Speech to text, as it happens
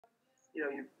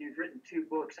You've written two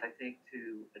books, I think,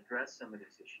 to address some of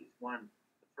these issues. One,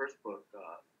 the first book,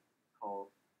 called,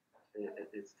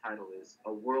 its title is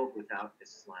A World Without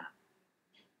Islam.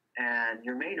 And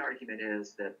your main argument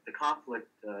is that the conflict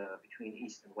between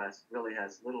East and West really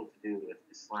has little to do with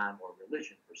Islam or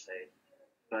religion per se,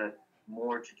 but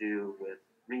more to do with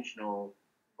regional,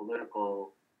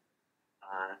 political,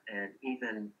 and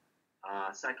even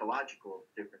psychological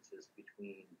differences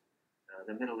between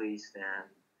the Middle East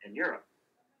and Europe,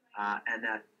 and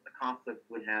that the conflict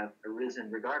would have arisen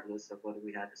regardless of whether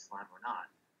we had Islam or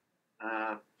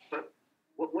not. But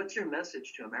what's your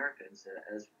message to Americans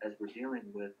as we're dealing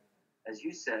with, as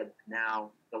you said,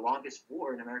 now the longest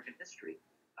war in American history?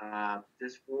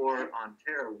 This war on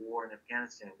terror, war in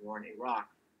Afghanistan, war in Iraq,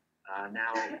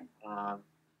 now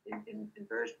in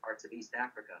various parts of East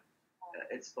Africa.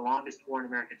 It's the longest war in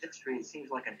American history. It seems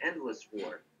like an endless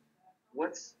war.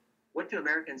 What do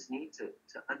Americans need to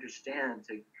understand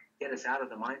to get us out of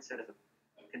the mindset of a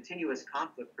continuous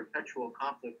conflict, perpetual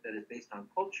conflict that is based on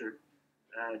culture,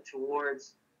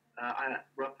 towards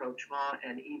rapprochement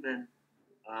and even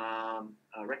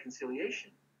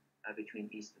reconciliation between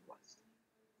East and West?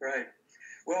 Right.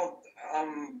 Well,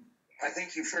 I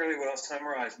think you fairly well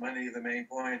summarized many of the main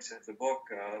points of the book,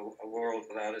 A World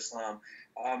Without Islam.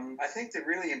 I think the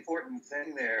really important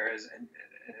thing there is, and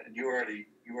you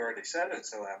already said it,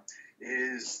 Salam,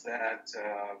 is that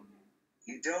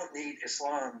you don't need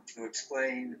Islam to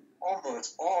explain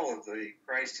almost all of the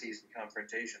crises and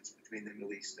confrontations between the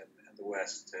Middle East and the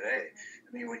West today.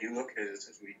 I mean, when you look at it,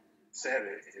 as we said,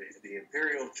 the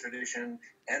imperial tradition,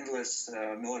 endless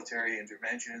military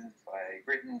intervention by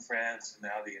Britain, France, and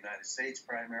now the United States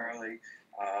primarily,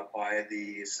 by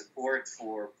the support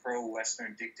for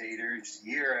pro-Western dictators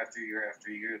year after year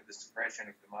after year, the suppression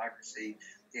of democracy,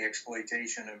 the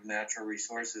exploitation of natural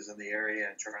resources in the area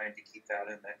and trying to keep that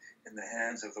in the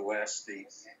hands of the West, the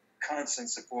constant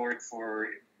support for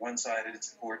one-sided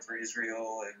support for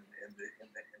Israel in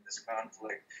this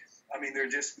conflict. I mean, there are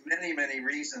just many, many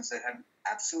reasons that have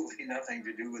absolutely nothing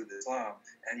to do with Islam,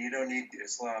 and you don't need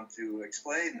Islam to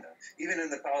explain them. Even in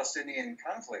the Palestinian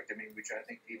conflict, I mean, which I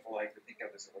think people like to think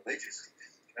of as a religious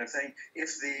kind of thing,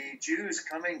 if the Jews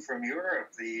coming from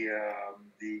Europe, the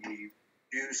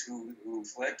Jews who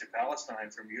fled to Palestine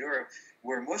from Europe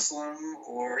were Muslim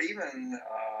or even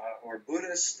or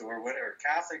Buddhist or whatever,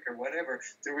 Catholic or whatever,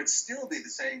 there would still be the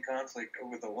same conflict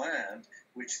over the land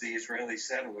which the Israeli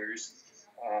settlers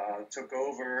took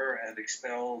over and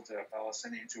expelled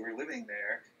Palestinians who were living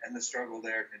there, and the struggle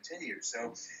there continues.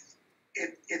 So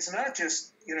it's not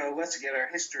just, let's get our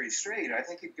history straight. I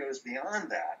think it goes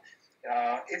beyond that.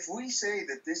 If we say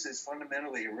that this is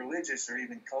fundamentally a religious or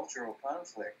even cultural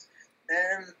conflict,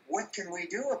 then what can we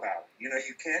do about it?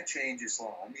 You can't change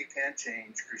Islam, you can't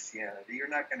change Christianity, you're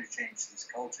not going to change these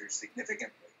cultures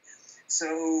significantly.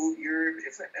 So you're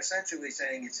essentially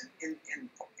saying it's an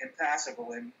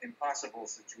impossible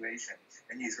situation,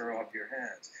 and you throw up your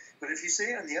hands. But if you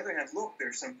say, on the other hand, look,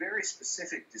 there's some very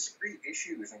specific, discrete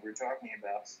issues, and we're talking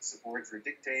about support for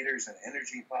dictators and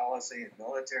energy policy and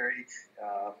military,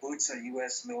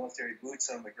 U.S. military boots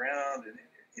on the ground, and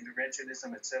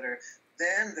interventionism, etc.,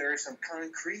 then there are some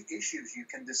concrete issues. You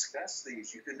can discuss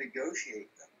these, you can negotiate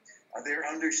them. They're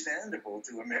understandable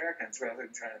to Americans rather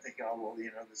than trying to think, oh, well,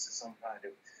 this is some kind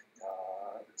of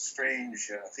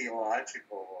strange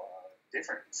theological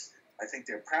difference. I think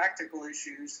they're practical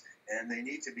issues and they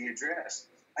need to be addressed.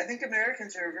 I think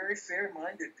Americans are very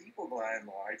fair-minded people by and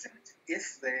large, and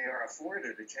if they are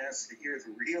afforded a chance to hear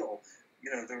the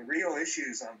real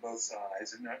issues on both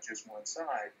sides and not just one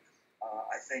side,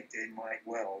 I think they might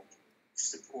well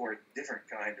support different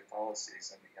kind of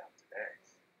policies. I mean,